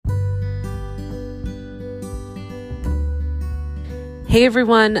Hey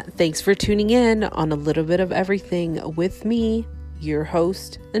everyone, thanks for tuning in on a little bit of everything with me, your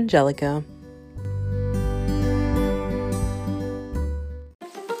host, Angelica.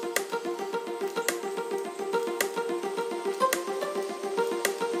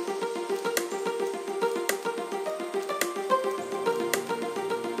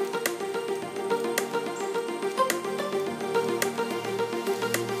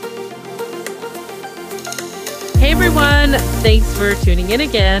 Hey everyone, thanks for tuning in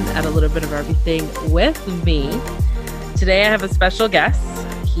again at a little bit of everything with me. Today I have a special guest.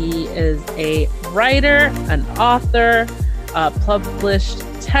 He is a writer, an author, published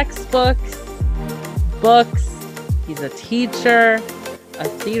textbooks, books. He's a teacher, a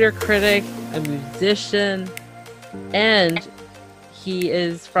theater critic, a musician, and he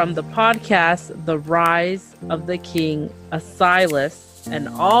is from the podcast, The Rise of the King, Asilas, and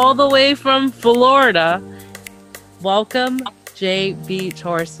all the way from Florida. Welcome, J.B.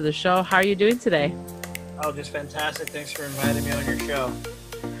 Torres, to the show. How are you doing today? Oh, just fantastic. Thanks for inviting me on your show.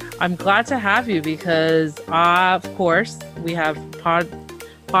 I'm glad to have you because, of course, we have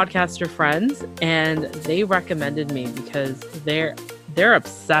podcaster friends, and they recommended me because they're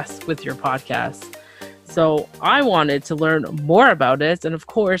obsessed with your podcast. So I wanted to learn more about it and, of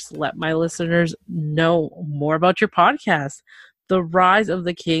course, let my listeners know more about your podcast, The Rise of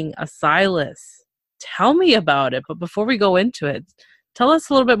the King, Asilas. Tell me about it. But before we go into it, tell us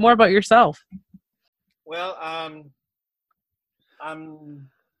a little bit more about yourself. Well, I'm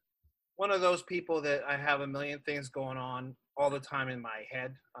one of those people that I have a million things going on all the time in my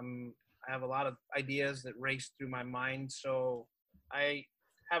head. I have a lot of ideas that race through my mind. So I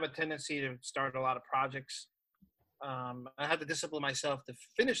have a tendency to start a lot of projects. I have to discipline myself to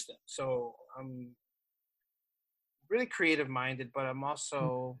finish them. So I'm really creative minded, but I'm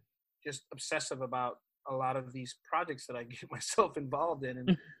also just obsessive about a lot of these projects that I get myself involved in.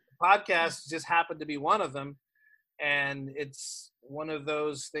 And podcasts just happen to be one of them. And it's one of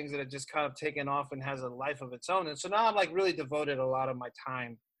those things that have just kind of taken off and has a life of its own. And so now I'm like really devoted a lot of my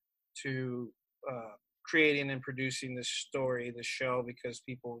time to creating and producing this story, this show, because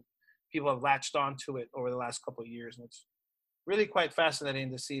people have latched onto it over the last couple of years. And it's really quite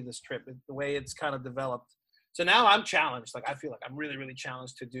fascinating to see this trip, the way it's kind of developed. So now I'm challenged. Like I feel like I'm really, really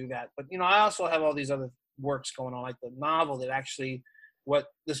challenged to do that. But, I also have all these other works going on, like the novel that actually what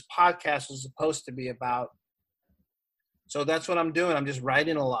this podcast was supposed to be about. So that's what I'm doing. I'm just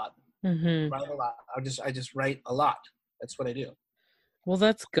writing a lot. Write a lot. I just write a lot. That's what I do. Well,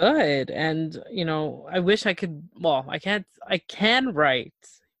 that's good. And, I wish I could, I can write,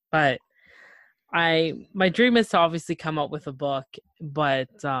 but my dream is to obviously come up with a book, but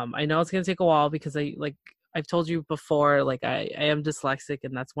I know it's going to take a while because I've told you before, like I am dyslexic,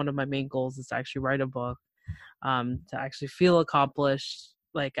 and that's one of my main goals is to actually write a book, to actually feel accomplished.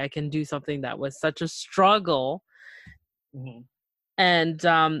 Like I can do something that was such a struggle. Mm-hmm.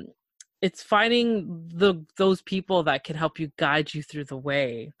 And it's finding those people that can help you guide you through the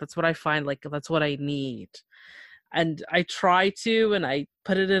way. That's what I find, like that's what I need. And I try to, and I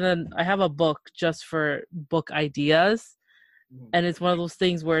put it I have a book just for book ideas. And it's one of those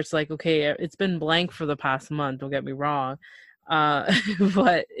things where it's like, okay, it's been blank for the past month. Don't get me wrong.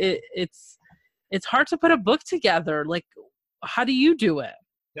 But it's hard to put a book together. Like, how do you do it?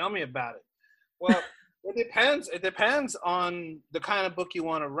 Tell me about it. Well, it depends. It depends on the kind of book you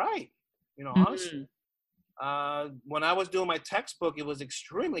want to write, honestly. When I was doing my textbook, it was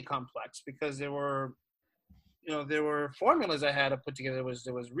extremely complex because there were formulas I had to put together.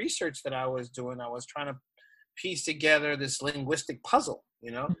 There was research that I was doing. I was trying to piece together this linguistic puzzle,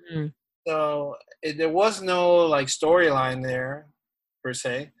 So there was no like storyline there per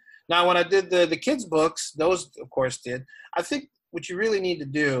se. Now, when I did the kids' books, those of course did. I think what you really need to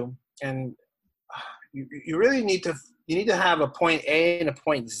do, and you really need to have a point A and a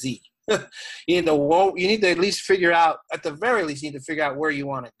point Z. You need to at least figure out, at the very least, you need to figure out where you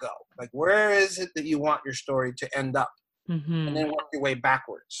want to go. Like, where is it that you want your story to end up? And then work your way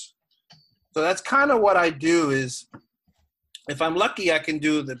backwards. So that's kind of what I do. Is if I'm lucky, I can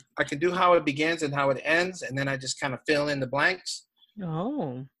do how it begins and how it ends, and then I just kind of fill in the blanks.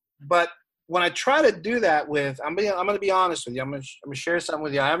 Oh. But when I try to do that I'm going to be honest with you. I'm going to share something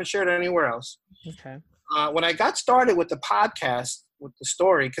with you. I haven't shared it anywhere else. Okay. When I got started with the podcast, with the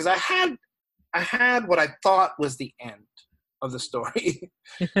story, because I had what I thought was the end of the story,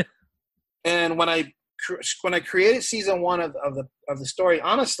 and when I created season 1 of the story,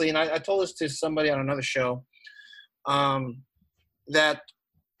 honestly, and I told this to somebody on another show, that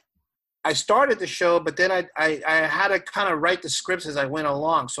I started the show, but then I had to kind of write the scripts as I went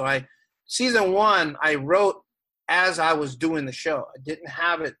along. So season 1, I wrote as I was doing the show. I didn't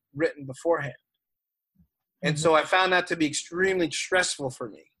have it written beforehand. And Mm-hmm. so I found that to be extremely stressful for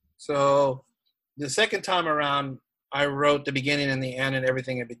me. So the second time around, I wrote the beginning and the end and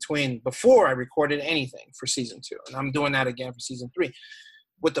everything in between before I recorded anything for season 2. And I'm doing that again for season 3.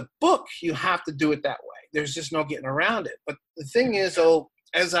 With the book, you have to do it that way. There's just no getting around it. But the thing is, though,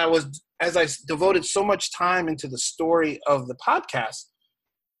 as I devoted so much time into the story of the podcast,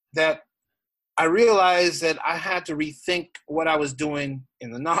 that I realized that I had to rethink what I was doing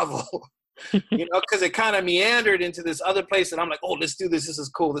in the novel, because it kind of meandered into this other place, and I'm like, oh, let's do this. This is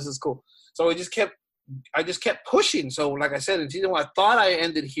cool. This is cool. So I just kept pushing. So like I said, in season 1, I thought I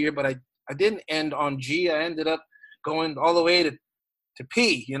ended here, but I didn't end on G. I ended up going all the way to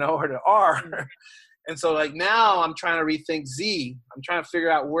P, or to R. And so like now I'm trying to rethink Z. I'm trying to figure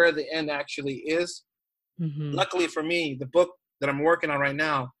out where the end actually is. Mm-hmm. Luckily for me, the book that I'm working on right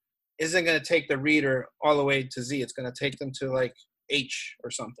now isn't going to take the reader all the way to Z. It's going to take them to like H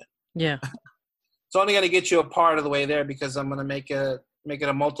or something. Yeah. It's only going to get you a part of the way there because I'm going to make it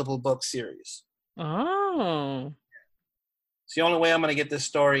a multiple book series. Oh. It's the only way I'm going to get this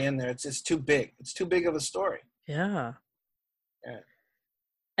story in there. It's too big. It's too big of a story. Yeah. Yeah.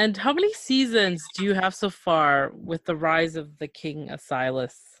 And how many seasons do you have so far with the Rise of the King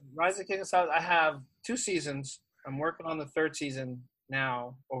Asilas? Rise of the King Asilas, I have 2 seasons. I'm working on the 3rd season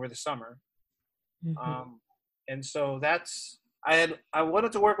now over the summer. Mm-hmm. And so I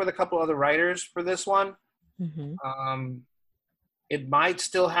wanted to work with a couple other writers for this one. Mm-hmm. It might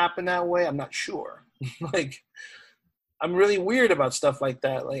still happen that way. I'm not sure. Like, I'm really weird about stuff like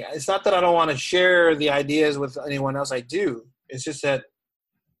that. Like, it's not that I don't want to share the ideas with anyone else. I do. It's just that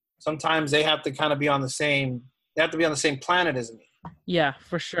sometimes they have to kind of be on the same planet as me. Yeah,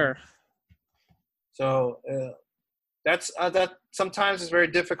 for sure. So that sometimes it's very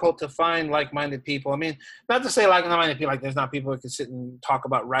difficult to find like-minded people. I mean, not to say like-minded people, like there's not people who can sit and talk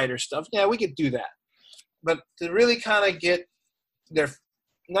about writer stuff. Yeah, we could do that. But to really kind of get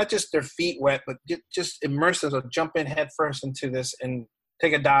not just their feet wet, but just immerse themselves, jump in head first into this and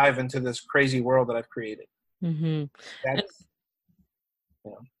take a dive into this crazy world that I've created. Mm-hmm. That's,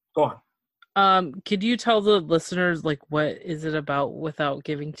 go on. Could you tell the listeners, like, what is it about without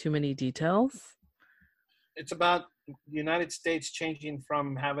giving too many details? It's about the United States changing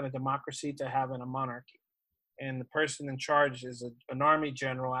from having a democracy to having a monarchy. And the person in charge is an army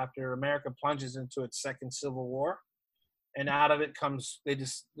general after America plunges into its second civil war. And out of it comes,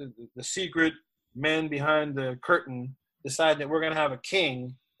 the secret men behind the curtain decide that we're going to have a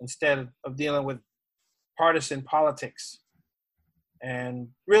king instead of dealing with partisan politics. And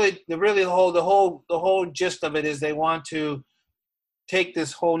really, the whole gist of it is they want to take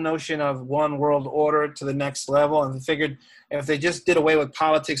this whole notion of one world order to the next level, and they figured if they just did away with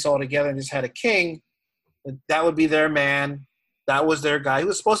politics altogether and just had a king, that would be their man. That was their guy. He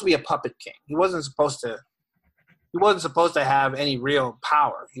was supposed to be a puppet king. He wasn't supposed to have any real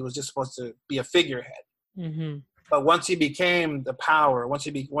power. He was just supposed to be a figurehead. Mm-hmm. But once he became the power, once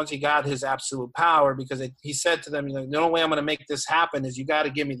he got his absolute power, because he said to them, the only way I'm going to make this happen is you got to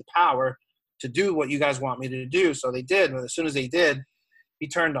give me the power to do what you guys want me to do. So they did. And as soon as they did, he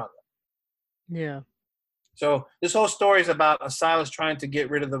turned on them. Yeah. So this whole story is about Asilas trying to get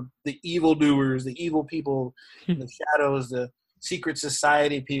rid of the evildoers, the evil people, the shadows, the secret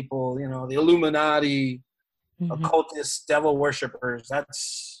society people, the Illuminati, Mm-hmm. occultists, devil worshippers.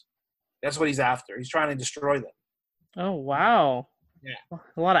 That's what he's after. He's trying to destroy them. Oh, wow. Yeah.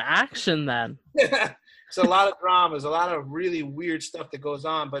 A lot of action then. It's a lot of drama. There's a lot of really weird stuff that goes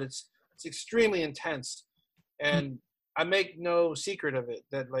on, but it's extremely intense. And I make no secret of it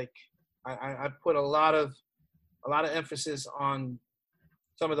that like I put a lot of emphasis on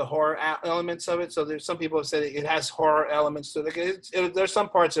some of the horror elements of it. So there's some people have said it has horror elements to it. There's some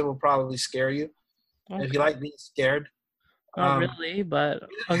parts that will probably scare you. Okay. If you like being scared. Not really, but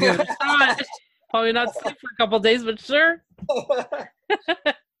I'll give it a shot. Probably not sleep for a couple of days, but sure.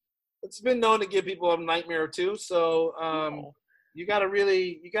 It's been known to give people a nightmare or two. So you gotta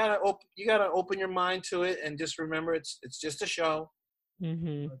open your mind to it and just remember it's just a show.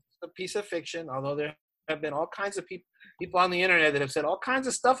 Mm-hmm. It's a piece of fiction. Although there have been all kinds of people on the internet that have said all kinds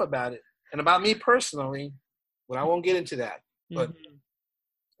of stuff about it and about me personally, but I won't get into that. But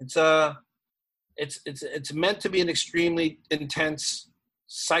it's meant to be an extremely intense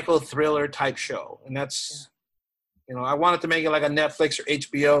psycho thriller type show, and that's I wanted to make it like a Netflix or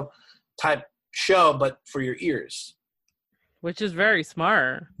HBO type show, but for your ears, which is very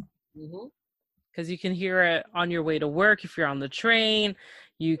smart because you can hear it on your way to work if you're on the train.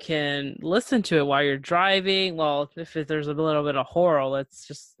 You can listen to it while you're driving. Well, if there's a little bit of horror, let's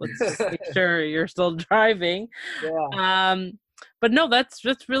make sure you're still driving. Yeah. But no, that's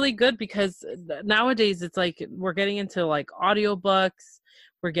really good, because nowadays it's like we're getting into like audiobooks,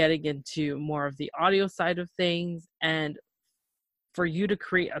 we're getting into more of the audio side of things, and for you to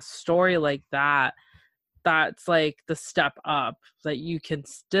create a story like that, that's like the step up, that you can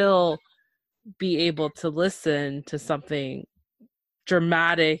still be able to listen to something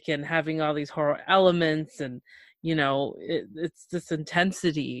dramatic and having all these horror elements, and it's this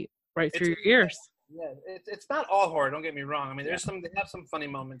intensity right through It's your ears. yeah, it's not all horror. Don't get me wrong. I mean, Yeah. they have some funny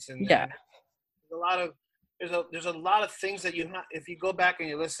moments in there. Yeah. And there's a lot of there's a lot of things that you have, if you go back and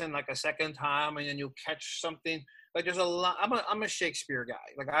you listen like a second time, and then you'll catch something. Like there's a lot. I'm a Shakespeare guy.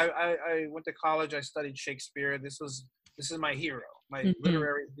 Like I went to college. I studied Shakespeare. This is my hero, my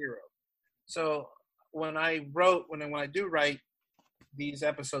literary hero. So when I do write these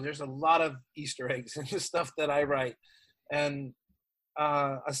episodes, there's a lot of Easter eggs in the stuff that I write, and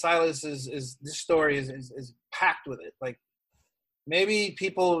Asilas is this story is packed with it. Like maybe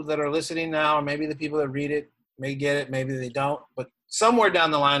people that are listening now, or maybe the people that read it may get it, maybe they don't. But somewhere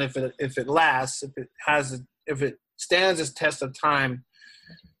down the line, if it lasts, if it stands its test of time,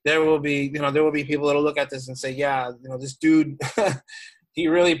 there will be people that'll look at this and say, yeah, this dude. He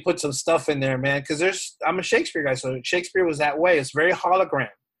really put some stuff in there, man. Because I'm a Shakespeare guy, so Shakespeare was that way. It's very hologram.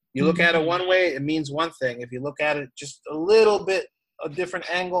 You look at it one way, it means one thing. If you look at it just a little bit a different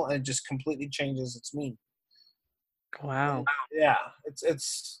angle, and it just completely changes its meaning. Wow. Yeah,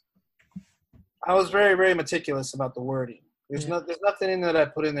 it's. I was very, very meticulous about the wording. There's nothing in that I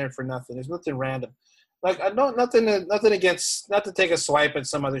put in there for nothing. There's nothing random. Like I don't nothing against, not to take a swipe at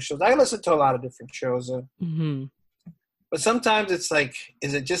some other shows. I listen to a lot of different shows. But sometimes it's like,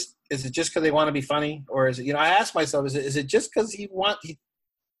 is it just because they want to be funny, or is it? I ask myself, is it just because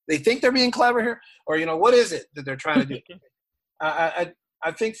they think they're being clever here, or what is it that they're trying to do?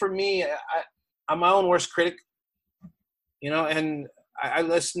 I think for me, I'm my own worst critic, and I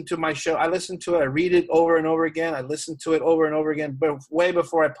listen to my show. I listen to it. I read it over and over again. I listen to it over and over again, but way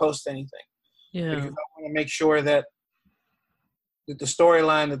before I post anything. Yeah. Because I want to make sure that the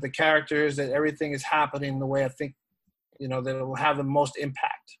storyline, that the characters, that everything is happening the way I think. That it will have the most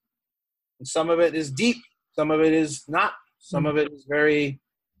impact. And some of it is deep. Some of it is not. Some of it is very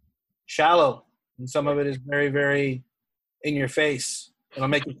shallow. And some of it is very, very in your face. It'll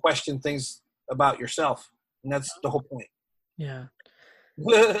make you question things about yourself. And that's the whole point. Yeah.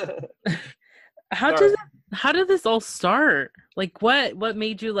 How did this all start? Like what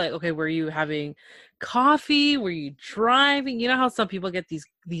made you like, okay, were you having coffee? Were you driving? You know how some people get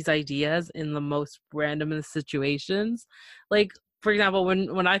these ideas in the most random situations? Like, for example,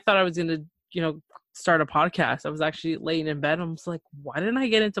 when I thought I was gonna, start a podcast, I was actually laying in bed and I was like, why didn't I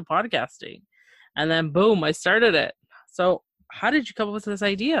get into podcasting? And then boom, I started it. So how did you come up with this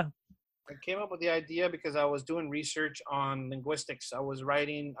idea? I came up with the idea because I was doing research on linguistics. I was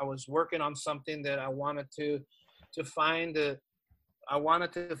working on something that I wanted to find. I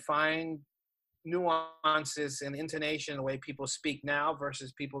wanted to find nuances and intonation in the way people speak now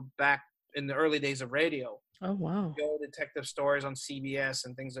versus people back in the early days of radio. Oh, wow. Detective stories on CBS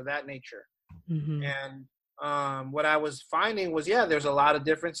and things of that nature. And what I was finding was, there's a lot of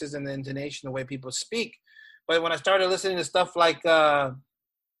differences in the intonation, the way people speak. But when I started listening to stuff like,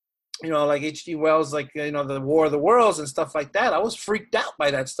 like H.G. Wells, like, the War of the Worlds and stuff like that, I was freaked out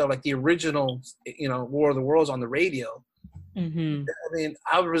by that stuff, like the original, War of the Worlds on the radio. I mean,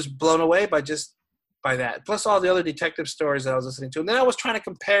 I was blown away by that. Plus all the other detective stories that I was listening to. And then I was trying to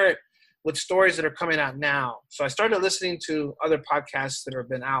compare it with stories that are coming out now. So I started listening to other podcasts that have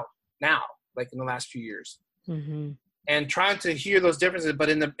been out now, like in the last few years, and trying to hear those differences. But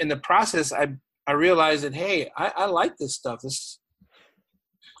in the process, I realized that, hey, I like this stuff.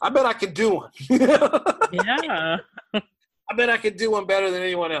 I bet I could do one. Yeah. I bet I could do one better than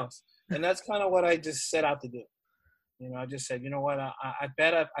anyone else. And that's kind of what I just set out to do. I just said, you know what? I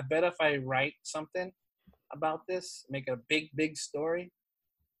bet if I write something about this, make it a big, big story,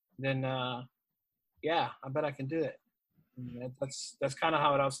 then I bet I can do it. That's kind of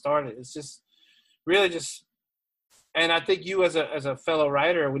how it all started. It's just really just, and I think you as a fellow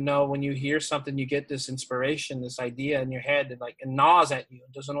writer would know, when you hear something, you get this inspiration, this idea in your head that it gnaws at you.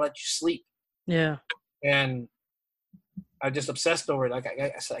 It doesn't let you sleep. Yeah. And I just obsessed over it. Like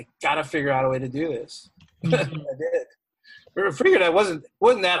I said, I gotta figure out a way to do this. I did. I figured it wasn't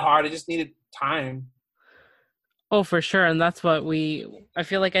that hard. I just needed time. Oh, for sure. And that's what I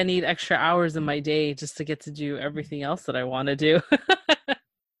feel like I need extra hours in my day just to get to do everything else that I want to do.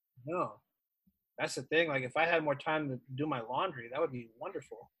 No. That's the thing. Like if I had more time to do my laundry, that would be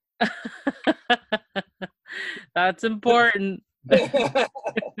wonderful. That's important. I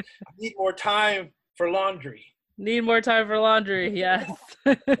need more time for laundry. Need more time for laundry, yes.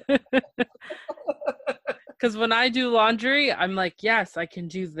 Because when I do laundry, I'm like, yes, I can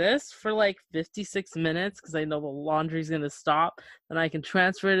do this for like 56 minutes because I know the laundry's going to stop. Then I can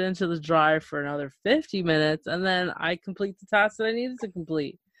transfer it into the dryer for another 50 minutes, and then I complete the task that I needed to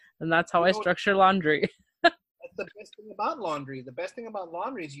complete. And that's how I structure laundry. That's the best thing about laundry. The best thing about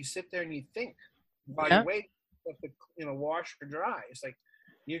laundry is you sit there and you think while you wait to wash or dry. It's like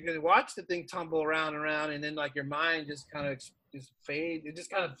you can watch the thing tumble around and around, and then like your mind just kind of just fades. It just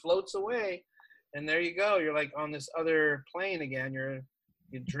kind of floats away, and there you go. You're like on this other plane again. You're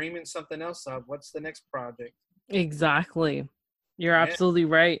dreaming something else up. What's the next project? Exactly. You're absolutely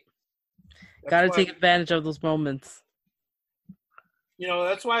right. Got to take advantage of those moments.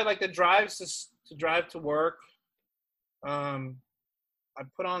 That's why I like the drives to drive to work. I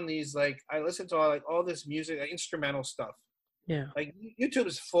put on these, like, I listen to all this music, like instrumental stuff. Yeah. Like YouTube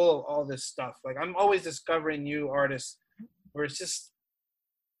is full of all this stuff. Like I'm always discovering new artists where it's just,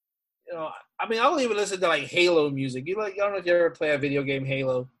 I mean, I'll even listen to like Halo music. I don't know if you ever play a video game,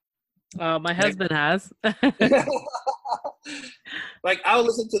 Halo. My husband has. Like I'll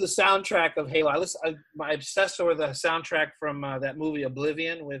listen to the soundtrack of Halo. I'm obsessed over the soundtrack from that movie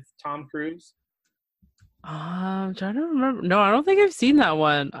Oblivion with Tom Cruise. I'm trying to remember. No, I don't think I've seen that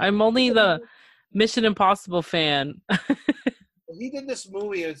one. I'm only the Mission Impossible fan. He did this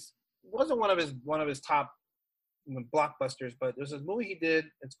movie. It wasn't one of his top blockbusters, but there's this movie he did.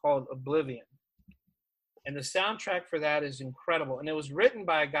 It's called Oblivion, and the soundtrack for that is incredible. And it was written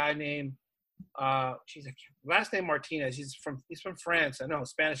by a guy named last name Martinez. He's from France. I know, a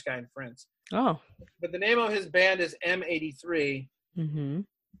Spanish guy in France. Oh, but the name of his band is M83. Mm-hmm.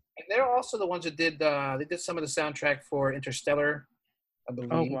 And they're also the ones that did some of the soundtrack for Interstellar, I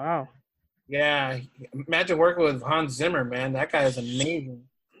believe. Oh, wow. Yeah. Imagine working with Hans Zimmer, man. That guy is amazing.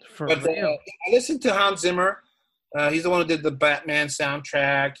 For real. I listened to Hans Zimmer. He's the one who did the Batman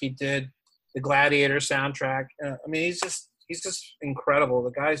soundtrack. He did the Gladiator soundtrack. I mean, he's just incredible.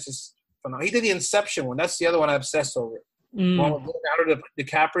 The guy's just phenomenal. He did the Inception one. That's the other one I obsessed over. One with Leonardo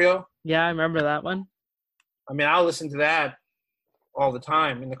DiCaprio. Yeah, I remember that one. I mean, I'll listen to that all the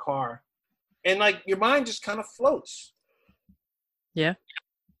time in the car, and like your mind just kind of floats. Yeah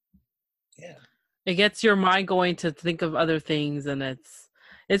It gets your mind going to think of other things, and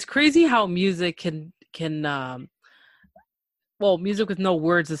it's crazy how music can music with no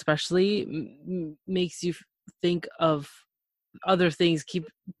words especially makes you think of other things,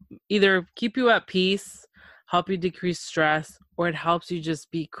 either keep you at peace, help you decrease stress, or it helps you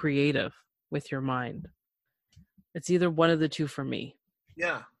just be creative with your mind. It's either one of the two for me.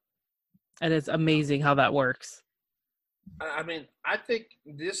 Yeah. And it's amazing how that works. I mean, I think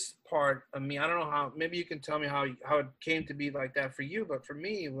this part of me, I don't know how, maybe you can tell me how it came to be like that for you, but for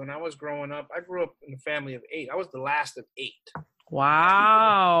me, when I was growing up, I grew up in a family of 8. I was the last of 8.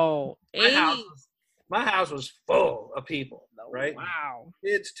 Wow. 8. My house was full of people, right? Wow.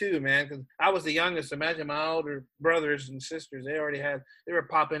 Kids too, man, because I was the youngest. Imagine my older brothers and sisters, they were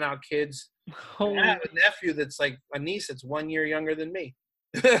popping out kids. I have a nephew that's like a niece that's 1 year younger than me.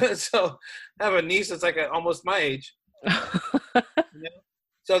 So I have a niece that's like almost my age.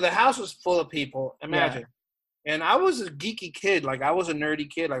 So the house was full of people, imagine. Yeah. And I was a geeky kid. Like I was a nerdy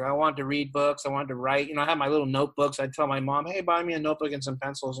kid. Like I wanted to read books. I wanted to write. I had my little notebooks. I'd tell my mom, hey, buy me a notebook and some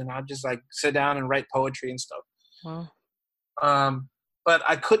pencils. And I'd just like sit down and write poetry and stuff. Wow. But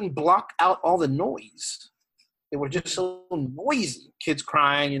I couldn't block out all the noise. They were just so noisy. Kids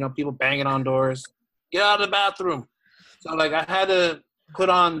crying, people banging on doors. Get out of the bathroom. So like I had to put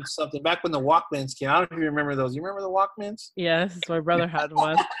on something back when the Walkmans came. I don't know if you remember those. You remember the Walkmans? Yes, my brother had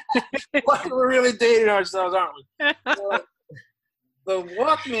one. We're really dating ourselves, aren't we? The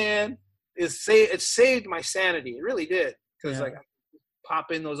Walkman it saved my sanity. It really did. Because like I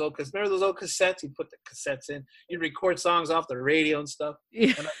pop in those old cassettes. Remember those old cassettes? You put the cassettes in. You'd record songs off the radio and stuff.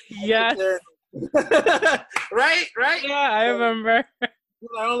 Yes. Right? Yeah, I remember.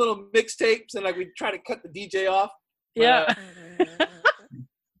 Our own little mixtapes, and like we try to cut the DJ off. Yeah.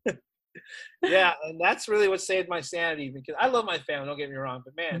 Yeah, and that's really what saved my sanity, because I love my family, don't get me wrong,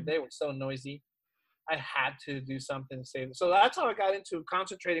 but man, they were so noisy. I had to do something to save them. So that's how I got into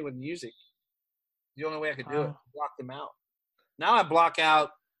concentrating with music. The only way I could do it, block them out. Now I block out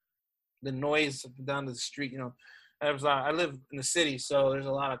the noise down to the street. I live in the city, so there's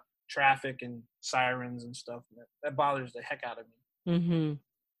a lot of traffic and sirens and stuff. That bothers the heck out of me. Mm-hmm.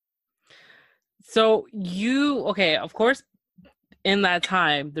 So of course, in that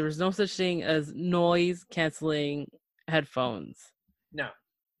time, there was no such thing as noise canceling headphones. No.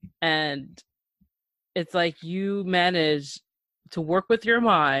 And it's like you manage to work with your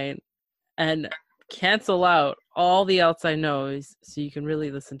mind and cancel out all the outside noise so you can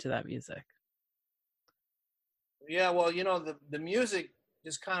really listen to that music. Yeah, well, the music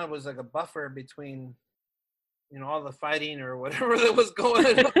just kind of was like a buffer between, all the fighting or whatever that was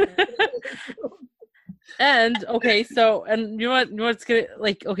going on. And okay, so and what's gonna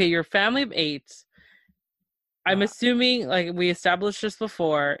like okay, you're a family of 8. I'm assuming like we established this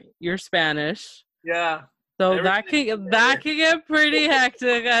before, you're Spanish. Yeah. So that can get pretty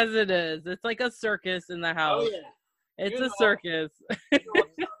hectic as it is. It's like a circus in the house. Oh yeah. It's a circus.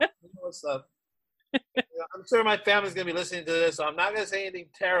 What's up. I'm sure my family's gonna be listening to this, so I'm not gonna say anything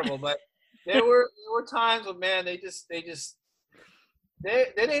terrible, but there were times when, man, they didn't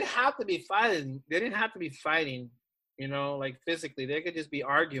have to be fighting. They didn't have to be fighting, like physically. They could just be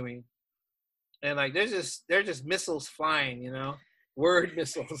arguing. And like there's just missiles flying, word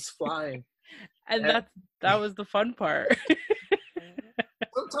missiles flying. And that was the fun part.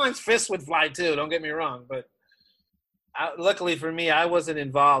 Sometimes fists would fly too, don't get me wrong, but luckily for me, I wasn't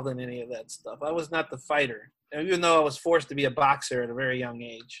involved in any of that stuff. I was not the fighter, even though I was forced to be a boxer at a very young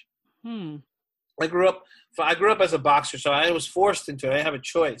age. I grew up as a boxer, so I was forced into it. I didn't have a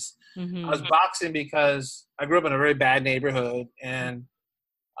choice. I was boxing because I grew up in a very bad neighborhood, and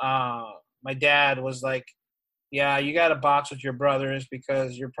my dad was like, yeah, you got to box with your brothers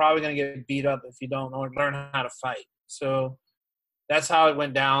because you're probably going to get beat up if you don't learn how to fight. So that's how it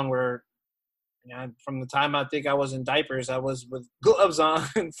went down, where from the time I think I was in diapers, I was with gloves on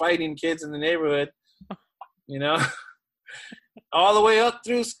and fighting kids in the neighborhood, all the way up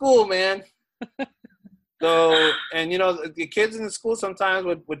through school, man. So, and the kids in the school sometimes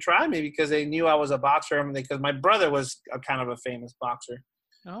would try me because they knew I was a boxer, because my brother was a kind of a famous boxer.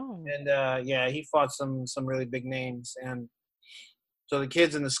 Oh. And he fought some really big names, and so the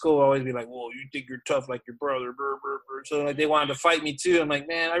kids in the school would always be like, "Whoa, you think you're tough like your brother?" Brr, brr, brr. So like they wanted to fight me too. I'm like,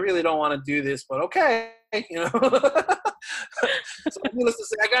 man, I really don't want to do this, but okay, So needless to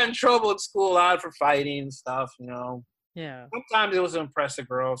say, I got in trouble at school a lot for fighting and stuff. Yeah. Sometimes it was to impress a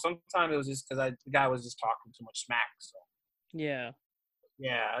girl. Sometimes it was just because the guy was just talking too much smack. So yeah,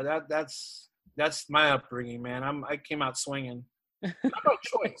 that's my upbringing, man. I came out swinging. Not by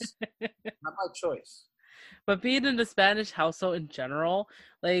choice. Not by choice. But being in a Spanish household in general,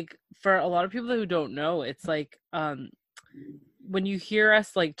 like for a lot of people who don't know, it's like when you hear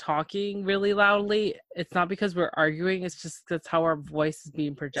us like talking really loudly, it's not because we're arguing, it's just that's how our voice is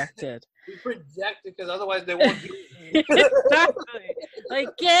being projected. We project it because otherwise they won't hear it. Exactly. Like,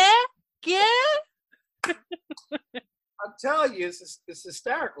 yeah. I'm telling you, it's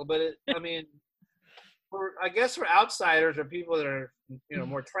hysterical, but I guess for outsiders or people that are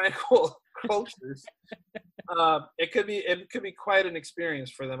more tranquil cultures, it could be quite an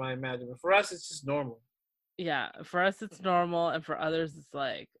experience for them, I imagine. But for us, it's just normal. Yeah, for us it's normal, and for others it's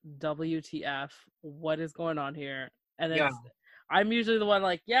like WTF, what is going on here? And then I'm usually the one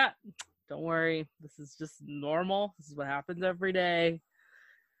like, yeah, don't worry, this is just normal. This is what happens every day.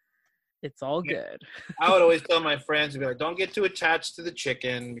 It's all good. I would always tell my friends, be like, don't get too attached to the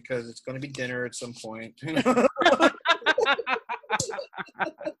chicken because it's going to be dinner at some point. But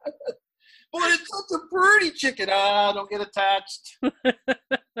it's such a pretty chicken. Don't get attached.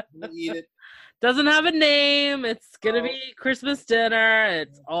 Eat it. Doesn't have a name. It's going to be Christmas dinner.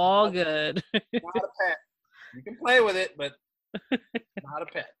 It's all good. Not a pet. You can play with it, but not a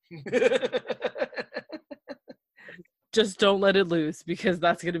pet. Just don't let it loose because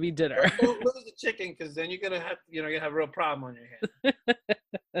that's going to be dinner. Don't lose the chicken because then you're going to have, you're going to have a real problem on your hands.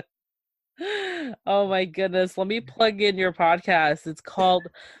 Oh my goodness. Let me plug in your podcast. It's called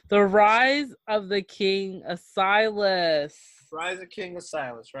The Rise of the King Asilas. Rise of King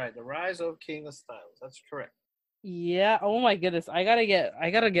Asilas, right. The Rise of King Asilas. That's correct. Yeah. Oh my goodness. I gotta get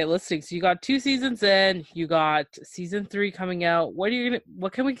listening. So you got 2 seasons in, you got season 3 coming out. What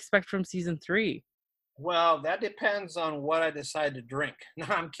can we expect from season 3? Well, that depends on what I decide to drink. No,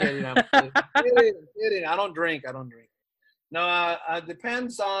 I'm kidding. I'm kidding. I don't drink. No, it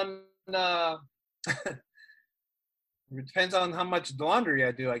depends on it depends on how much laundry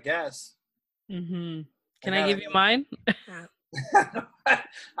I do, I guess. Mm-hmm. Can I give you mine?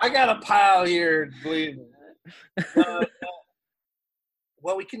 I got a pile here, believe me.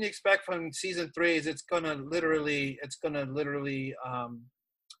 What we can expect from season 3 is it's gonna literally there's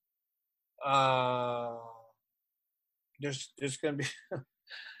gonna be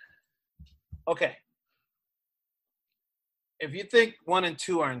okay. If you think 1 and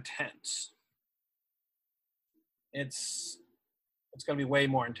 2 are intense, it's it's going to be way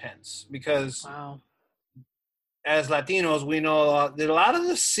more intense because Wow. as Latinos, we know there's a lot of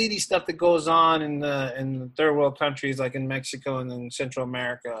the seedy stuff that goes on in the third world countries like in Mexico and in Central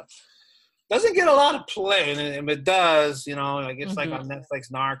America doesn't get a lot of play, and if it does, I guess like on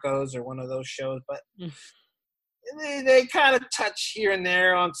Netflix, Narcos or one of those shows, but they kind of touch here and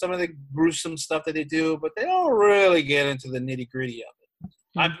there on some of the gruesome stuff that they do, but they don't really get into the nitty gritty of it.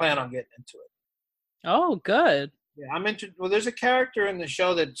 I plan on getting into it. Oh, good. Yeah, I'm into. Well, there's a character in the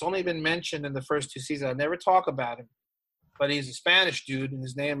show that's only been mentioned in the first 2 seasons. I never talk about him, but he's a Spanish dude, and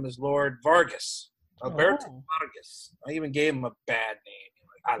his name is Lord Vargas, Alberto Vargas. I even gave him a bad name,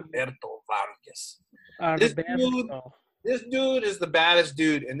 like Alberto Vargas. This dude is the baddest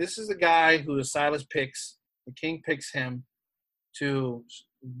dude, and this is the guy who Asilas picks. The king picks him to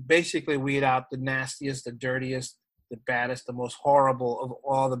basically weed out the nastiest, the dirtiest, the baddest, the most horrible of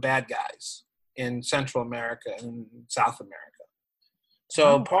all the bad guys in Central America and South America.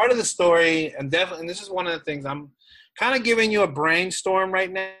 So part of the story, and definitely, and this is one of the things, I'm kind of giving you a brainstorm right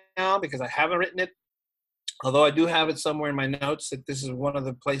now because I haven't written it, although I do have it somewhere in my notes that this is one of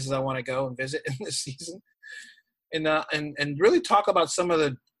the places I want to go and visit in this season, and really talk about some of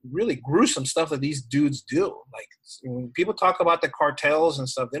the really gruesome stuff that these dudes do. Like when people talk about the cartels and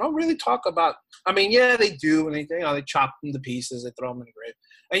stuff, they don't really talk about. I mean, yeah, they do, and they chop them to pieces, they throw them in the grave,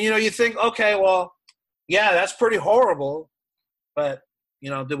 and you think, okay, well, yeah, that's pretty horrible, but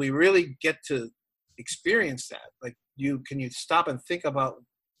do we really get to experience that? Like, can you stop and think about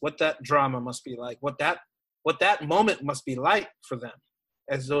what that drama must be like, what that moment must be like for them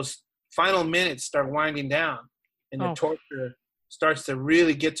as those final minutes start winding down and the torture starts to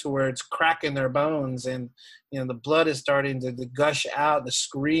really get to where it's cracking their bones, and the blood is starting to gush out. The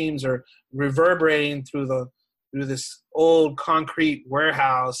screams are reverberating through this old concrete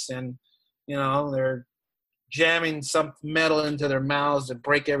warehouse, and they're jamming some metal into their mouths to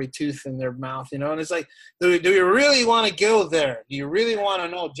break every tooth in their mouth. And it's like, do you really want to go there? Do you really want to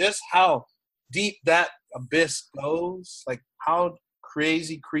know just how deep that abyss goes? Like, how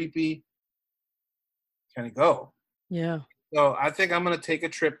crazy, creepy can it go? Yeah. So I think I'm going to take a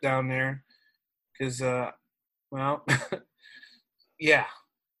trip down there because, yeah,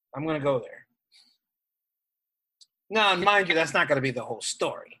 I'm going to go there. Now, mind you, that's not going to be the whole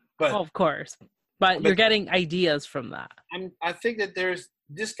story. But of course. But you're getting ideas from that. I think that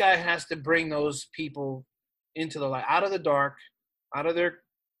this guy has to bring those people into the light, out of the dark, out of their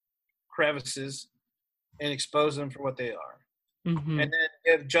crevices, and expose them for what they are. Mm-hmm. And then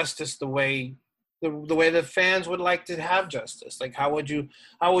give justice the way the fans would like to have justice. Like, how would you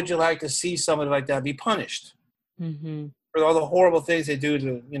like to see somebody like that be punished for all the horrible things they do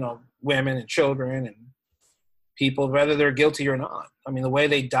to women and children and people, whether they're guilty or not? I mean, the way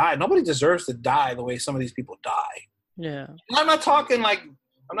they die, nobody deserves to die the way some of these people die. Yeah. And I'm not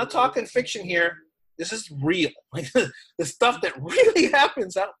talking fiction here. This is real. Like, the stuff that really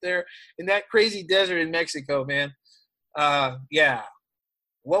happens out there in that crazy desert in Mexico, man. Yeah.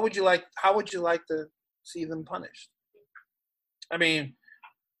 What would you like? How would you like to see them punished? I mean,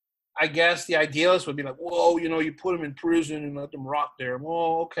 I guess the idealist would be like, whoa, you put them in prison and let them rot there.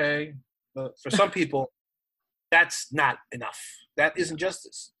 Well, okay. But for some people, that's not enough. That isn't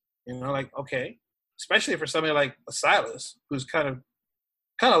justice. Like, okay. Especially for somebody like Asilas, who's kind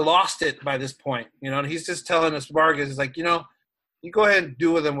of lost it by this point. And he's just telling us, Vargas is like, you go ahead and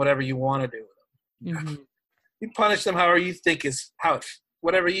do with them whatever you want to do with them. Mm-hmm. You punish them however you think is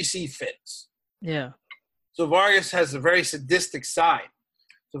whatever you see fits. Yeah. So Vargas has a very sadistic side.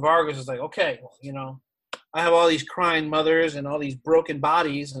 So Vargas is like, okay, well, I have all these crying mothers and all these broken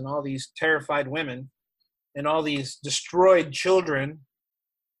bodies and all these terrified women and all these destroyed children.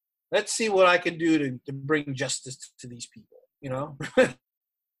 Let's see what I can do to bring justice to these people,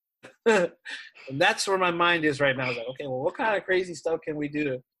 And that's where my mind is right now. It's like, okay, well, what kind of crazy stuff can we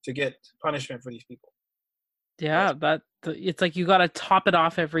do to get punishment for these people? Yeah, it's like you got to top it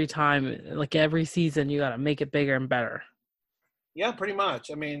off every time. Like every season, you got to make it bigger and better. Yeah, pretty much.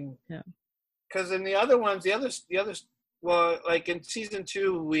 I mean, yeah, because in the other ones, the others, well, like in season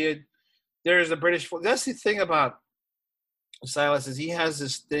 2, there's a British. That's the thing about Silas is he has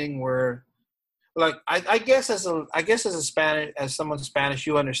this thing where, like, I guess as someone Spanish,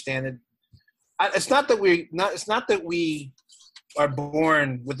 you understand it. It's not that we are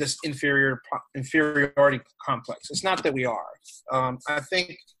born with this inferiority complex. It's not that we are. I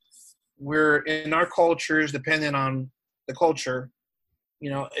think we're in our cultures, depending on the culture.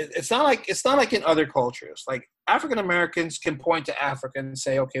 It's not like in other cultures. Like African Americans can point to Africa and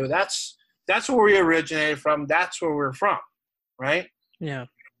say, okay, well, that's where we originated from. That's where we're from, right? Yeah.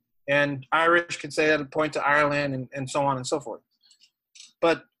 And Irish can say that and point to Ireland and so on and so forth.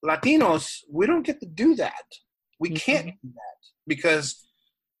 But Latinos, we don't get to do that. We can't do that because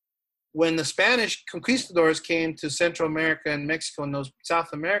when the Spanish conquistadors came to Central America and Mexico and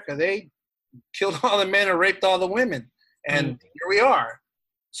South America, they killed all the men and raped all the women. And here we are.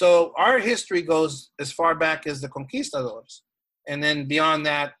 So our history goes as far back as the conquistadors. And then beyond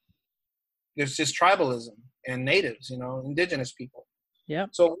that, there's just tribalism and natives, indigenous people. Yeah.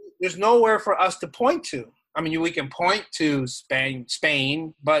 So there's nowhere for us to point to. I mean, we can point to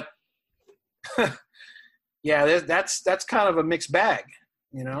Spain, but yeah, that's kind of a mixed bag,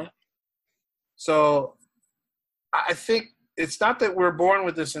 So I think it's not that we're born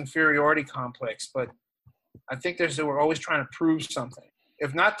with this inferiority complex, but I think we're always trying to prove something,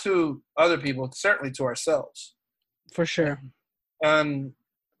 if not to other people, certainly to ourselves. For sure. And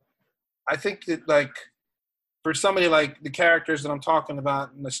I think that, like, for somebody like the characters that I'm talking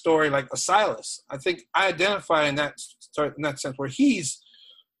about in the story, like Asilas, I think I identify in that sense where he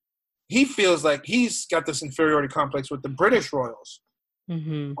feels like he's got this inferiority complex with the British royals,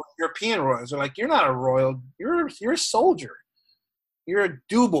 European royals. They're like, you're not a royal, you're a soldier, you're a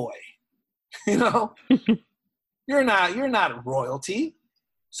do-boy, you're not royalty.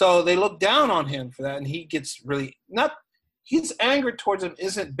 So they look down on him for that, and he gets really his anger towards them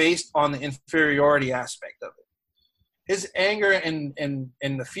isn't based on the inferiority aspect of it. His anger and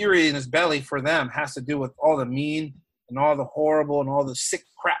the fury in his belly for them has to do with all the mean and all the horrible and all the sick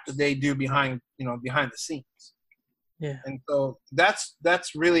crap that they do behind the scenes. Yeah. And so that's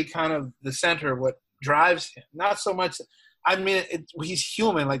really kind of the center of what drives him. Not so much, I mean, he's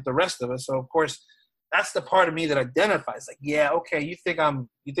human like the rest of us. So of course, that's the part of me that identifies. Like, yeah, okay, you think I'm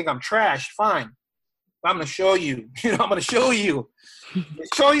trash, fine. I'm gonna show you. I'm gonna show you.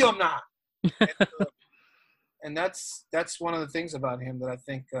 Show you I'm not. And that's one of the things about him that I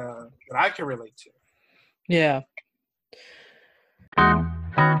think that I can relate to. Yeah.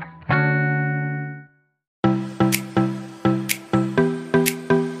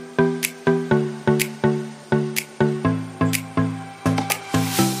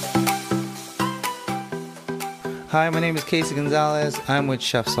 Hi, my name is Casey Gonzalez. I'm with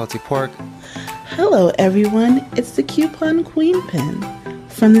Chef Salty Pork. Hello, everyone. It's the Coupon Queen Pin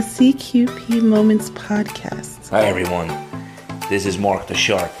from the CQP Moments podcast. Hi, everyone. This is Mark the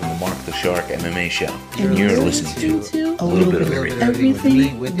Shark from the Mark the Shark MMA show. And you're listening to a little bit of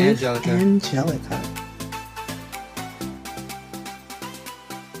everything with Angelica.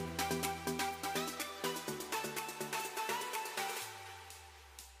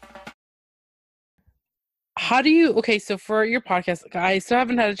 So for your podcast, I still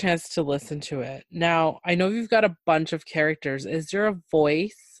haven't had a chance to listen to it. Now, I know you've got a bunch of characters. Is there a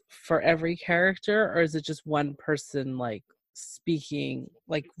voice for every character, or is it just one person, like, speaking,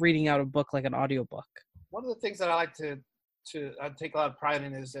 like reading out a book, like an audiobook? One of the things that I like to I take a lot of pride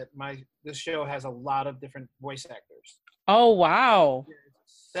in is that this show has a lot of different voice actors. Oh, wow.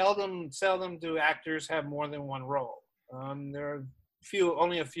 Seldom do actors have more than one role. There are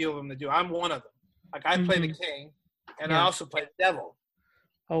only a few of them that do. I'm one of them. Like, I play the king, and I also play the devil.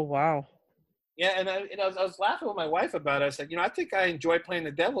 Oh, wow. Yeah, and I was laughing with my wife about it. I said, I think I enjoy playing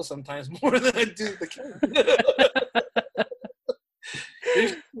the devil sometimes more than I do the king.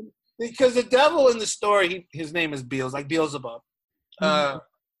 Because the devil in the story, his name is like Beelzebub. I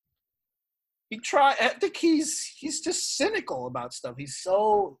think he's just cynical about stuff. He's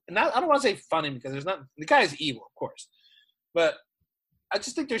so, I don't want to say funny because the guy is evil, of course. But I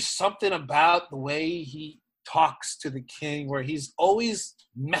just think there's something about the way he talks to the king where he's always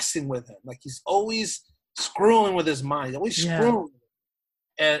messing with him. Like, he's always screwing with his mind. He's always screwing.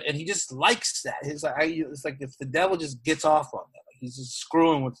 And he just likes that. It's like if the devil just gets off on that. Like, he's just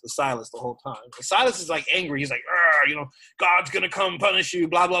screwing with Asilas the whole time. Asilas is like angry. He's like, God's going to come punish you,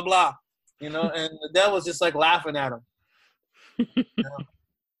 blah, blah, blah. And the devil's just like laughing at him.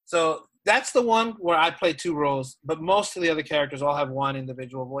 So that's the one where I play two roles, but most of the other characters all have one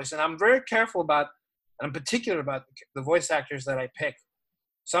individual voice. And I'm very careful and I'm particular about the voice actors that I pick.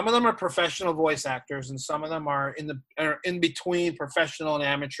 Some of them are professional voice actors, and some of them are in between professional and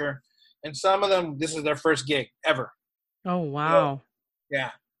amateur. And some of them, this is their first gig ever. Oh, wow.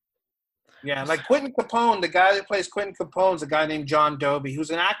 Yeah. Yeah, like Quentin Capone, the guy that plays Quentin Capone is a guy named John Dobie, who's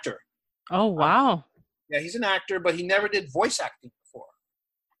an actor. Oh, wow. Yeah, he's an actor, but he never did voice acting before.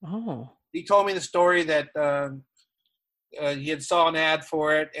 Oh. He told me the story that he had saw an ad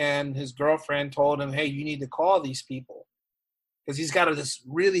for it, and his girlfriend told him, "Hey, you need to call these people because he's got this.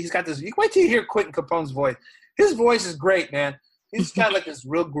 You wait till you hear Quentin Capone's voice. His voice is great, man. He's got like this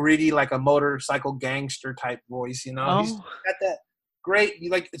real gritty, like a motorcycle gangster type voice. He's got that great,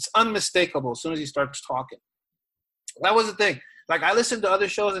 it's unmistakable as soon as he starts talking. That was the thing. like I listen to other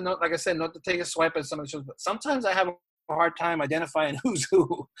shows, and like I said, not to take a swipe at some of the shows, but sometimes I have a hard time identifying who's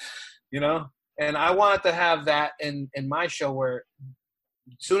who, you know. And I wanted to have that in my show where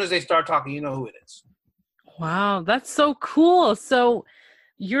as soon as they start talking, you know who it is. Wow, that's so cool. So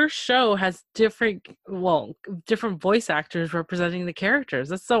your show has different voice actors representing the characters.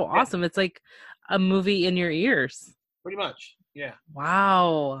 That's so awesome. It's like a movie in your ears. Pretty much. Yeah.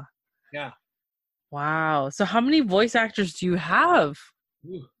 Wow. Yeah. Wow. So how many voice actors do you have?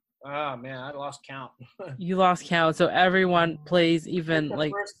 Ooh. Oh man, I lost count. You lost count. So everyone plays even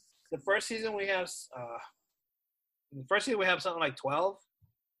like the first season we have something like 12.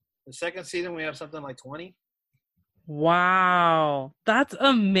 The second season we have something like 20. Wow. That's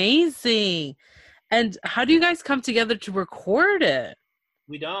amazing. And how do you guys come together to record it?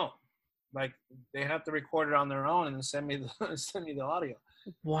 We don't. Like they have to record it on their own and then send me the audio.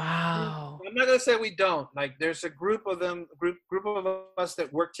 Wow. I'm not gonna say we don't. Like there's a group of us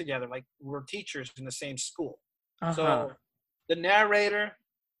that work together. Like we're teachers in the same school. Uh-huh. So the narrator,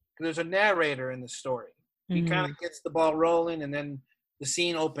 there's a narrator in the story. He kind of gets the ball rolling, and then the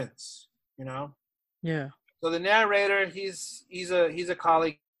scene opens. You know. Yeah. So the narrator, he's a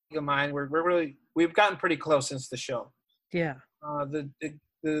colleague of mine. We've gotten pretty close since the show. Yeah.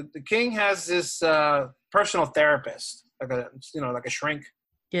 The king has this personal therapist, like a shrink.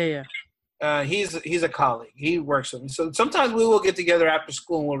 Yeah. He's a colleague. He works with me. So sometimes we will get together after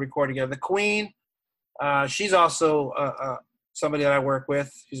school and we'll record together. The queen, she's also somebody that I work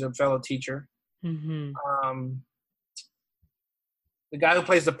with. She's a fellow teacher. Mm-hmm. The guy who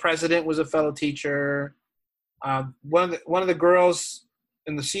plays the president was a fellow teacher. One of the girls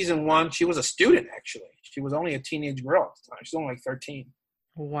in the season 1, she was a student actually. She was only a teenage girl at the time. She's only like 13.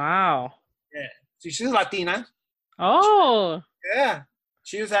 Wow. Yeah. So she's Latina. Oh. Yeah.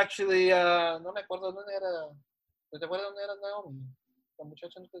 She was actually no me acuerdo dónde era. ¿Te acuerdas dónde era Naomi? La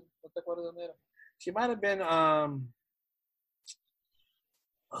muchacha no te acuerdas dónde era. She might have been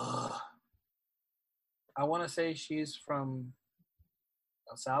I want to say she's from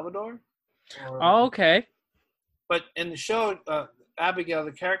El Salvador. Oh, okay. But in the show, Abigail,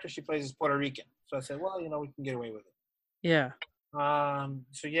 the character she plays, is Puerto Rican. So I said, well, we can get away with it. Yeah.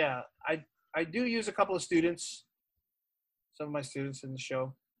 So yeah, I do use a couple of students, some of my students in the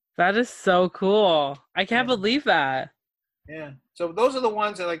show. That is so cool. I can't believe that. Yeah. So those are the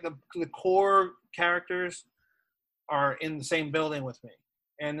ones that like the core characters are in the same building with me.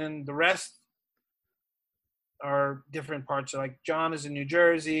 And then the rest are different parts. Like John is in New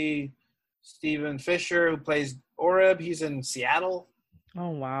Jersey. Stephen Fisher, who plays Oreb, he's in Seattle.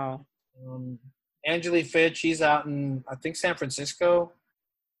 Oh, wow. Angeli Fitch, she's out in, I think, San Francisco.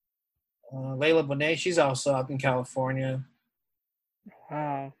 Layla Bonet, she's also out in California.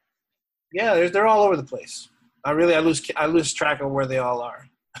 Wow. Yeah, they're all over the place. I lose track of where they all are.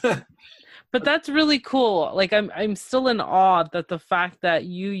 But that's really cool. Like I'm still in awe that the fact that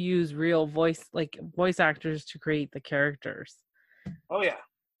you use real voice actors to create the characters. Oh yeah.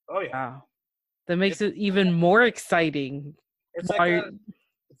 Wow. That makes it even more exciting. It's like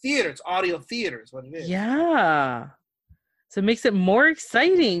theater. It's audio theater is what it is. Yeah. So it makes it more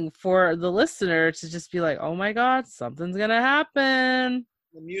exciting for the listener to just be like, oh my God, something's going to happen.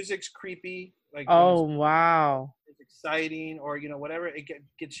 The music's creepy. Like, oh, wow. It's exciting or, whatever. It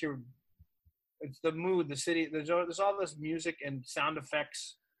gets your, it's the mood, the city. There's all this music and sound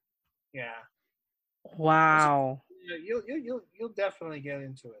effects. Yeah. Wow. You'll definitely get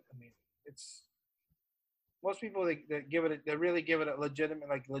into it. I mean, it's most people that give it, they really give it a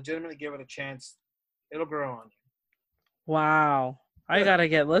legitimately give it a chance. It'll grow on you. Wow. I got to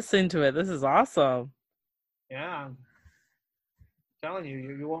get listening to it. This is awesome. Yeah. I'm telling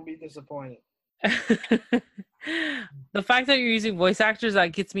you won't be disappointed. The fact that you're using voice actors,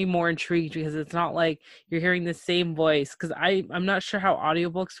 that gets me more intrigued because it's not like you're hearing the same voice. Because I'm not sure how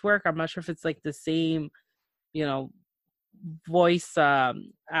audiobooks work. I'm not sure if it's like the same, voice I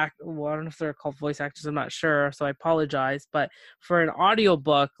don't know if they're called voice actors. I'm not sure, so I apologize. But for an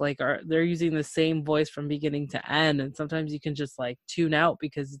audiobook, they're using the same voice from beginning to end, and sometimes you can just tune out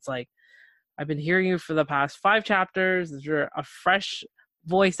because it's like, I've been hearing you for the past 5 chapters. Is there a fresh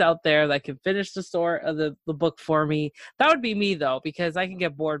voice out there that can finish the story of the book for me? That would be me though, because I can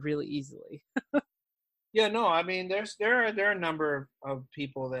get bored really easily. Yeah, no, I mean there are a number of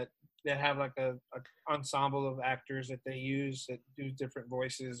people that have like a ensemble of actors that they use that do different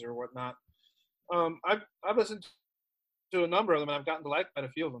voices or whatnot. I've listened to a number of them and I've gotten to like quite a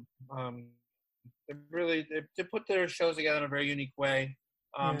few of them. They put their shows together in a very unique way.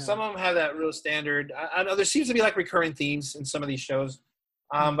 Some of them have that real standard. I know there seems to be like recurring themes in some of these shows.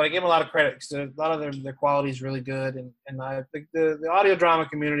 But I give them a lot of credit because a lot of their quality is really good, and I think the audio drama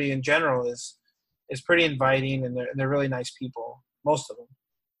community in general is pretty inviting, and they're really nice people, most of them.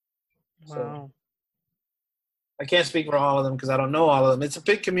 Wow. So I can't speak for all of them because I don't know all of them. It's a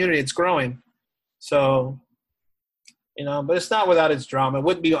big community; it's growing, so but it's not without its drama. It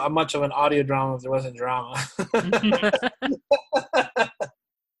wouldn't be much of an audio drama if there wasn't drama.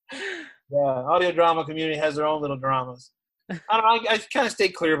 Yeah, audio drama community has their own little dramas. I don't know. I kind of stay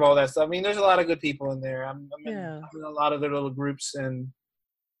clear of all that stuff. I mean, there's a lot of good people in there. I'm in a lot of their little groups, and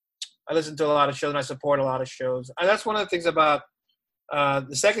I listen to a lot of shows, and I support a lot of shows. And that's one of the things about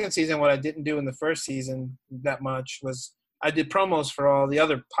the second season. What I didn't do in the first season that much was I did promos for all the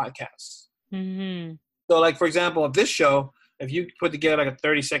other podcasts. Mm-hmm. So, like, for example, of this show, if you put together like a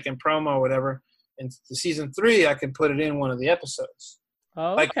 30-second promo or whatever, in the season 3, I can put it in one of the episodes.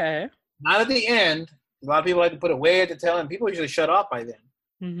 Oh, like, okay. Not at the end. A lot of people like to put it way at the tail end. People usually shut off by then.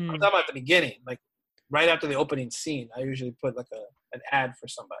 Mm-hmm. I'm talking about at the beginning, like right after the opening scene. I usually put like an ad for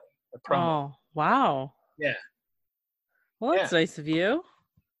somebody, a promo. Oh, wow. Yeah. Well, that's nice of you.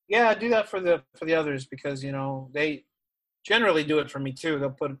 Yeah, I do that for the others because they generally do it for me too.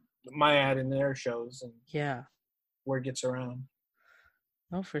 They'll put my ad in their shows, and word gets around.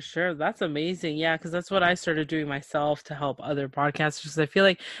 Oh, for sure. That's amazing. Yeah, because that's what I started doing myself to help other podcasters. Because I feel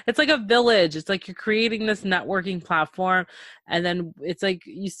like it's like a village. It's like you're creating this networking platform, and then it's like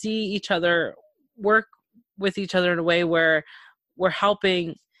you see each other work with each other in a way where we're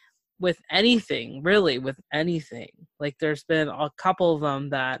helping with anything, really, with anything. Like there's been a couple of them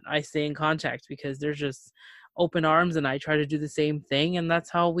that I stay in contact because they're just open arms, and I try to do the same thing, and that's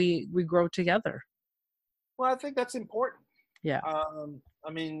how we grow together. Well, I think that's important. Yeah. I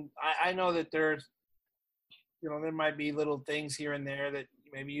mean, I know that there's, there might be little things here and there that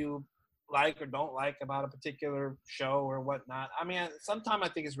maybe you like or don't like about a particular show or whatnot. I mean, sometimes I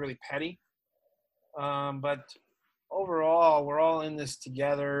think it's really petty. But overall, we're all in this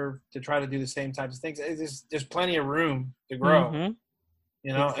together to try to do the same types of things. There's plenty of room to grow, Mm-hmm.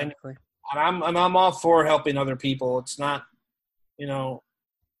 Exactly. and I'm all for helping other people. It's not,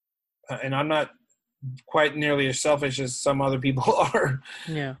 and I'm not quite nearly as selfish as some other people are.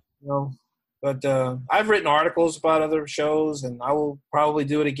 Yeah. But I've written articles about other shows, and I will probably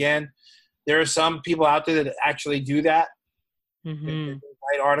do it again. There are some people out there that actually do that. Mm-hmm. They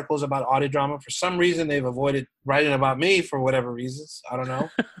write articles about audio drama. For some reason, they've avoided writing about me for whatever reasons. I don't know.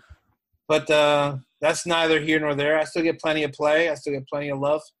 But that's neither here nor there. I still get plenty of play. I still get plenty of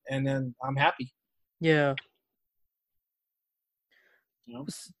love, and then I'm happy. Yeah.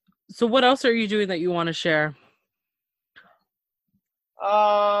 So what else are you doing that you want to share?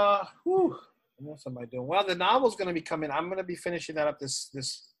 What else am I doing? Well, the novel's going to be coming. I'm going to be finishing that up this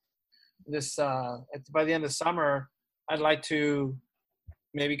by the end of summer. I'd like to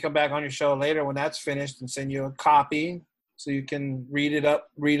maybe come back on your show later when that's finished and send you a copy so you can read a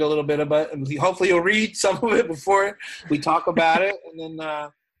little bit about it. And hopefully you'll read some of it before we talk about it. And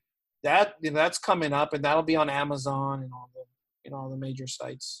then that's coming up, and that'll be on Amazon and all the major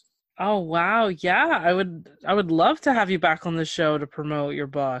sites. Oh, wow. Yeah. I would love to have you back on the show to promote your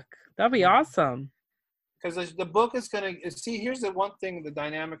book. That'd be awesome. Because the book is going to see, here's the one thing, the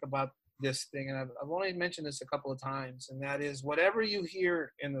dynamic about this thing, and I've only mentioned this a couple of times, and that is whatever you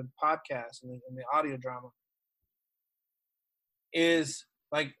hear in the podcast and in the audio drama is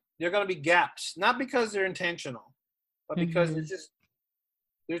like, there are going to be gaps, not because they're intentional, but because there's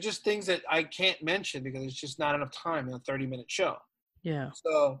just things that I can't mention because it's just not enough time in a 30-minute show. Yeah.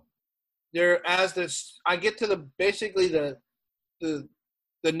 So I get to basically the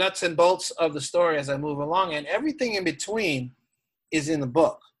nuts and bolts of the story as I move along, and everything in between is in the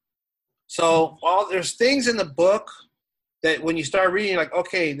book. So there's things in the book that when you start reading, you're like,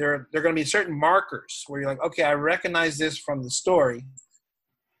 okay, there are going to be certain markers where you're like, okay, I recognize this from the story,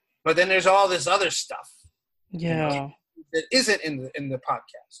 but then there's all this other stuff, that isn't in the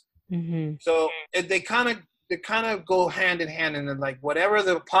podcast. Mm-hmm. So they kind of go hand in hand, and then like whatever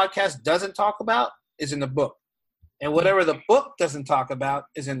the podcast doesn't talk about is in the book, and whatever the book doesn't talk about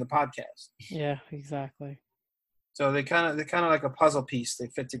is in the podcast. Yeah, exactly. So they're kind of like a puzzle piece. They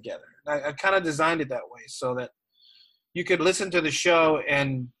fit together. I kind of designed it that way so that you could listen to the show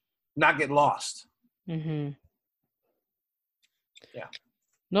and not get lost. Mm-hmm. Yeah.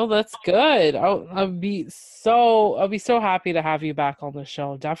 No, that's good. I'll be so happy to have you back on the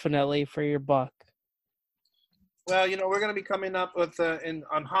show. Definitely for your book. Well, we're going to be coming up with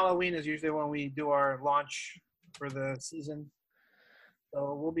on Halloween is usually when we do our launch for the season.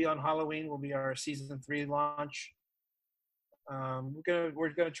 So we'll be on Halloween. Will be our season 3 launch.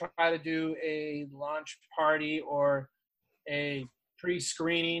 We're gonna try to do a launch party or a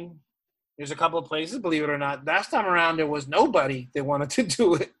pre-screening. There's a couple of places, believe it or not. Last time around, there was nobody that wanted to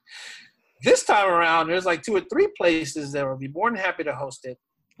do it. This time around, there's like 2 or 3 places that will be more than happy to host it.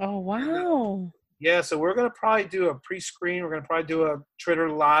 Oh, wow. Yeah, so we're going to probably do a pre-screen. We're going to probably do a Twitter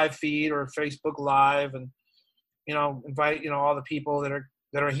live feed or Facebook live and, invite, all the people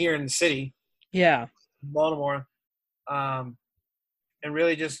that are here in the city. Yeah. Baltimore. And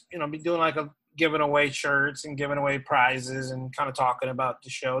really just, be doing like giving away shirts and giving away prizes and kind of talking about the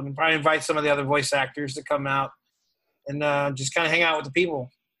show. And probably invite some of the other voice actors to come out and just kind of hang out with the people.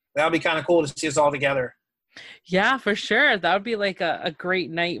 That would be kind of cool to see us all together. Yeah, for sure. That would be like a great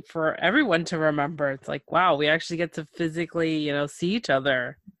night for everyone to remember. It's like, wow, we actually get to physically, see each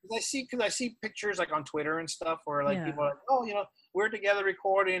other. Because I see pictures like on Twitter and stuff where like people are like, oh, we're together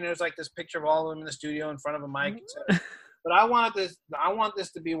recording. And there's like this picture of all of them in the studio in front of a mic. But I want this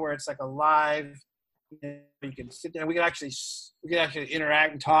to be where it's like a live. You can sit there. We can actually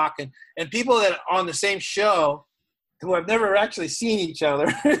interact and talk, and people that are on the same show who have never actually seen each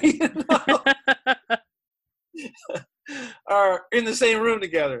other. Are in the same room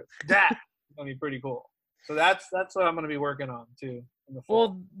together. That's gonna be pretty cool. So that's what I'm gonna be working on too in the fall.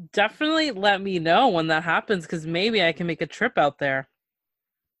 Well, definitely let me know when that happens, because maybe I can make a trip out there.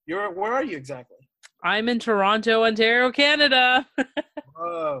 Where are you exactly? I'm in Toronto, Ontario, Canada.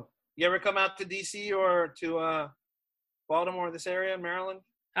 Oh, you ever come out to DC or to Baltimore, this area in Maryland?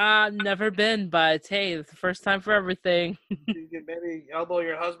 Never been, but hey, it's the first time for everything. You could maybe elbow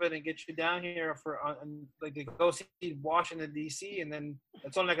your husband and get you down here for like to go see Washington DC, and then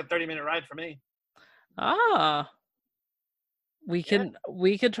it's only like a 30-minute ride for me. We could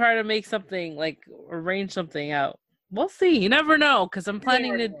try to make something, like arrange something out. We'll see. You never know, because I'm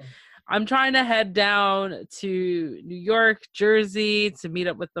trying to head down to New York, Jersey to meet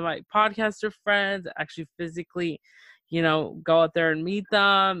up with my podcaster friends, actually physically go out there and meet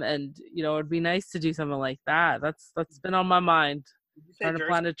them. And, it'd be nice to do something like that. That's been on my mind. Trying to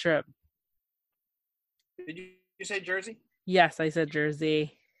plan a trip. Did you say Jersey? Yes, I said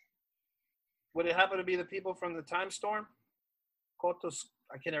Jersey. Would it happen to be the people from the Time Storm? Kotos,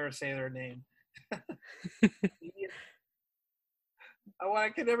 I can never say their name. I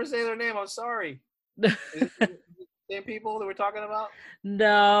can never say their name. I'm sorry. Is it the same people that we're talking about?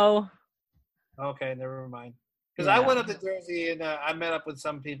 No. Okay, never mind. Because I went up to Jersey and I met up with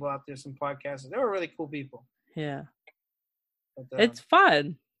some people out there, some podcasters. They were really cool people. Yeah. But, it's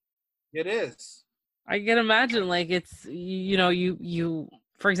fun. It is. I can imagine, like, it's, you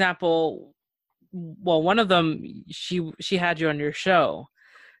for example, well, one of them, she had you on your show.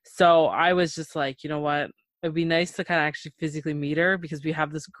 So I was just like, you know what? It'd be nice to kind of actually physically meet her, because we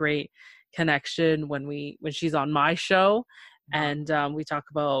have this great connection when she's on my show. And we talk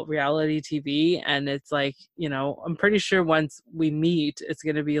about reality TV, and it's like, I'm pretty sure once we meet, it's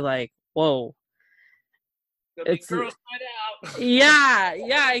going to be like, whoa. It's girls night out.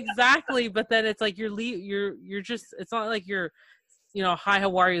 Yeah, exactly. But then it's like you're just, it's not like you're, hi,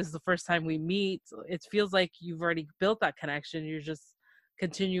 how are you? This is the first time we meet. It feels like you've already built that connection. You're just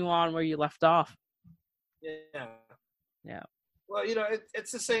continue on where you left off. Yeah. Well,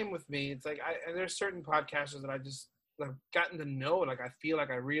 it's the same with me. It's like there's certain podcasters that I've gotten to know. Like I feel like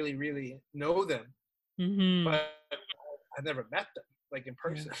I really, really know them, but I've never met them like in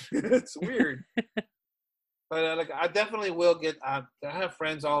person. Yeah. It's weird. But like I definitely will get. I have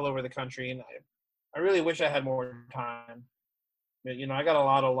friends all over the country, and I really wish I had more time. But, I got a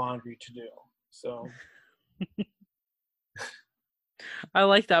lot of laundry to do. So. I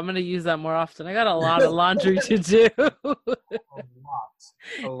like that. I'm going to use that more often. I got a lot of laundry to do.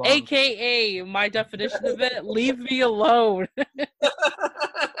 A lot. AKA, my definition of it, leave me alone. Hey,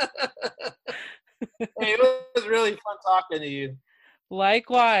 it was really fun talking to you.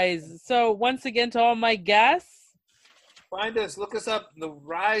 Likewise. So once again, to all my guests, find us, look us up,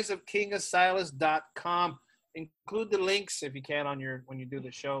 theriseofkingasilas.com. Include the links if you can when you do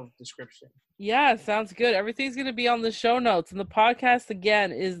the show description. Yeah, sounds good. Everything's going to be on the show notes. And the podcast,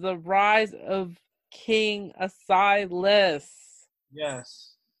 again, is The Rise of King Asilas.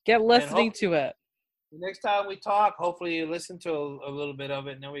 Yes. Get listening to it. The next time we talk, hopefully you listen to a little bit of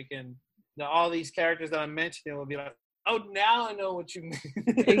it, and then we can, all these characters that I'm mentioning will be like, oh, now I know what you mean.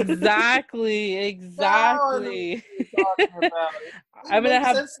 Exactly. I'm going to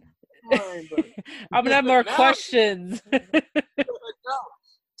have... I'm gonna have more questions. Damn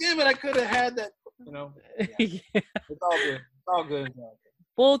it! I could have had that. Yeah. It's all good.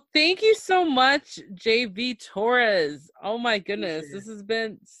 Well, thank you so much, JV Torres. Oh my goodness, this has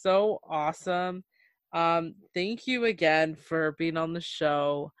been so awesome. Thank you again for being on the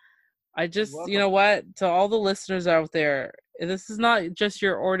show. I just, to all the listeners out there, this is not just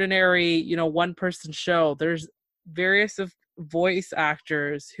your ordinary, one person show. There's various of voice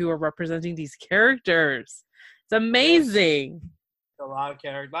actors who are representing these characters. It's amazing. A lot of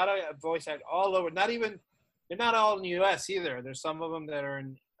characters, a lot of voice actors all over. They're not all in the U.S. either. There's some of them that are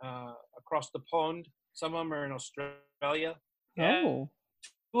in across the pond. Some of them are in Australia. Oh.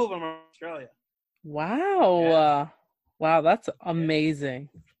 2 of them are in Australia. Wow. Yeah. Wow, that's amazing.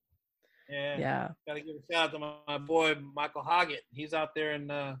 Yeah. Got to give a shout out to my boy Michael Hoggett. He's out there in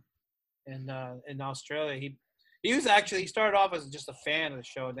Australia. He started off as just a fan of the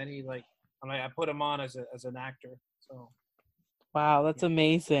show, and then I put him on as an actor. So. Wow, that's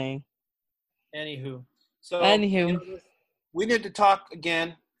amazing. Anywho, we need to talk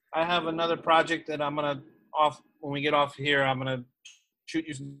again. I have another project that I'm gonna when we get off here. I'm gonna shoot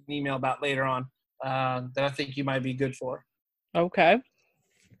you an email about later on that I think you might be good for. Okay.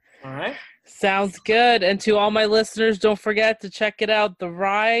 All right. Sounds good. And to all my listeners, don't forget to check it out. The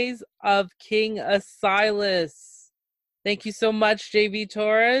Rise of King Asilas. Thank you so much, JV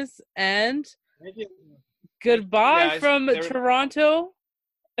Torres. And thank you. Goodbye from Toronto.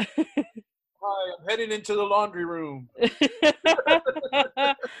 Hi, I'm heading into the laundry room.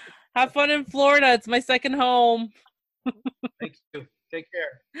 Have fun in Florida. It's my second home. Thank you. Take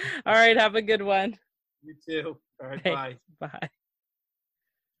care. All right. Have a good one. You too. All right. Thanks. Bye. Bye.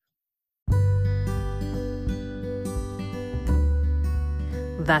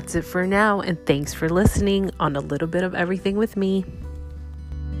 That's it for now, and thanks for listening on A Little Bit of Everything with me.